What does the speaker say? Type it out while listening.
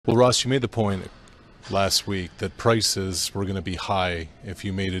Well, Ross, you made the point last week that prices were going to be high if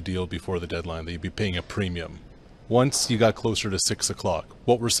you made a deal before the deadline, that you'd be paying a premium. Once you got closer to 6 o'clock,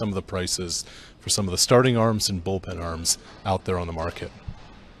 what were some of the prices for some of the starting arms and bullpen arms out there on the market?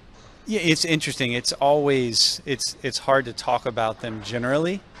 Yeah, it's interesting. It's always it's hard to talk about them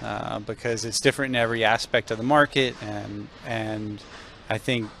generally because it's different in every aspect of the market, and I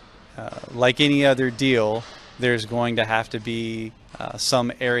think like any other deal, there's going to have to be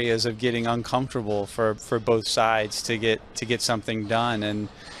some areas of getting uncomfortable for both sides to get something done. And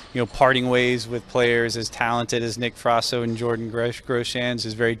parting ways with players as talented as Nick Frasso and Jordan Groshans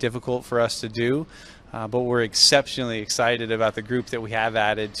is very difficult for us to do. But we're exceptionally excited about the group that we have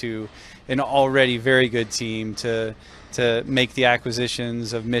added to an already very good team to make the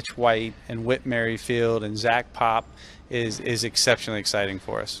acquisitions of Mitch White and Whit Merrifield and Zach Pop is exceptionally exciting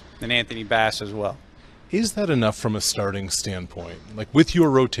for us, and Anthony Bass as well. Is that enough from a starting standpoint? Like with your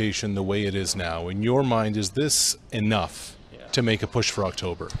rotation the way it is now, in your mind, is this enough to make a push for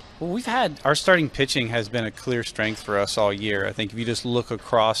October? Well, our starting pitching has been a clear strength for us all year. I think if you just look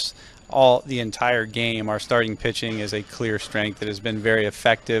across the entire game, our starting pitching is a clear strength that has been very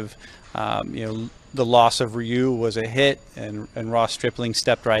effective. The loss of Ryu was a hit, and Ross Stripling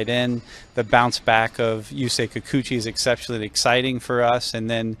stepped right in. The bounce back of Yusei Kikuchi is exceptionally exciting for us, and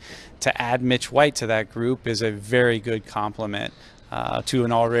then to add Mitch White to that group is a very good complement to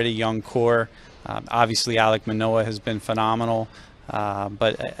an already young core. Obviously, Alek Manoah has been phenomenal,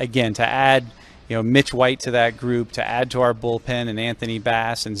 but again, to add Mitch White to that group, to add to our bullpen and Anthony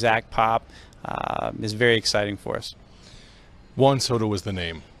Bass and Zach Pop is very exciting for us. Juan Soto was the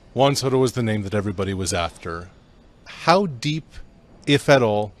name. Juan Soto was the name that everybody was after. How deep, if at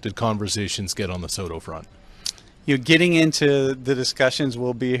all, did conversations get on the Soto front? Getting into the discussions,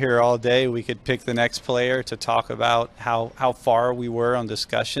 we'll be here all day. We could pick the next player to talk about how far we were on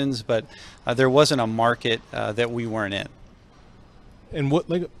discussions, but there wasn't a market that we weren't in. And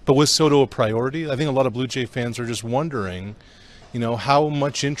but was Soto a priority? I think a lot of Blue Jay fans are just wondering, how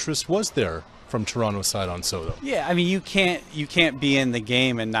much interest was there from Toronto's side on Soto? Yeah, I mean, you can't be in the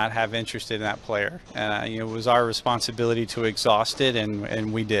game and not have interest in that player. It was our responsibility to exhaust it,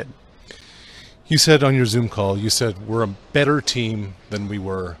 and we did. You said on your Zoom call, we're a better team than we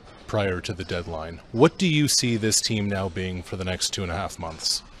were prior to the deadline. What do you see this team now being for the next 2.5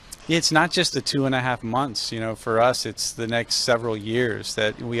 months? It's not just the 2.5 months. For us, it's the next several years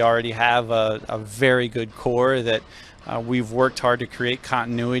that we already have a very good core that we've worked hard to create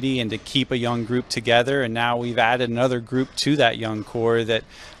continuity and to keep a young group together, and now we've added another group to that young core that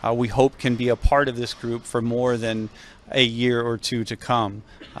we hope can be a part of this group for more than a year or two to come.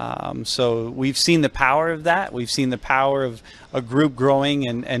 So we've seen the power of that. We've seen the power of a group growing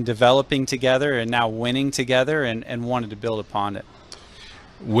and developing together and now winning together, and wanted to build upon it.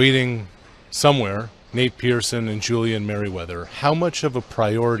 Waiting somewhere, Nate Pearson and Julian Merriweather, how much of a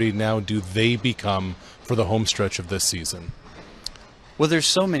priority now do they become for the home stretch of this season? Well, there's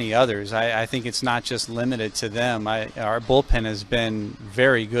so many others. I think it's not just limited to them. Our bullpen has been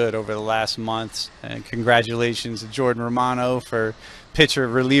very good over the last months, and congratulations to Jordan Romano for pitcher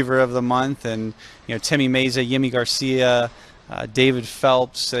reliever of the month, and Timmy Meza, Yimi Garcia, David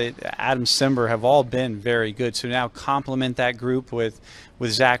Phelps, Adam Simber have all been very good. So now complement that group with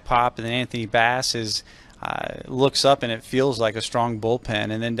Zach Pop and Anthony Bass looks up and it feels like a strong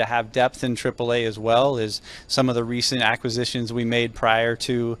bullpen. And then to have depth in AAA as well is some of the recent acquisitions we made prior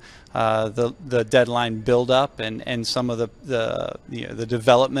to the deadline buildup, and some of the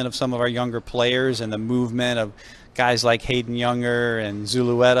development of some of our younger players and the movement of guys like Hayden Younger and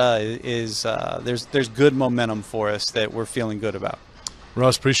Zulueta there's good momentum for us that we're feeling good about.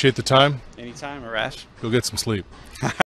 Ross, appreciate the time. Anytime, Arash. Go get some sleep.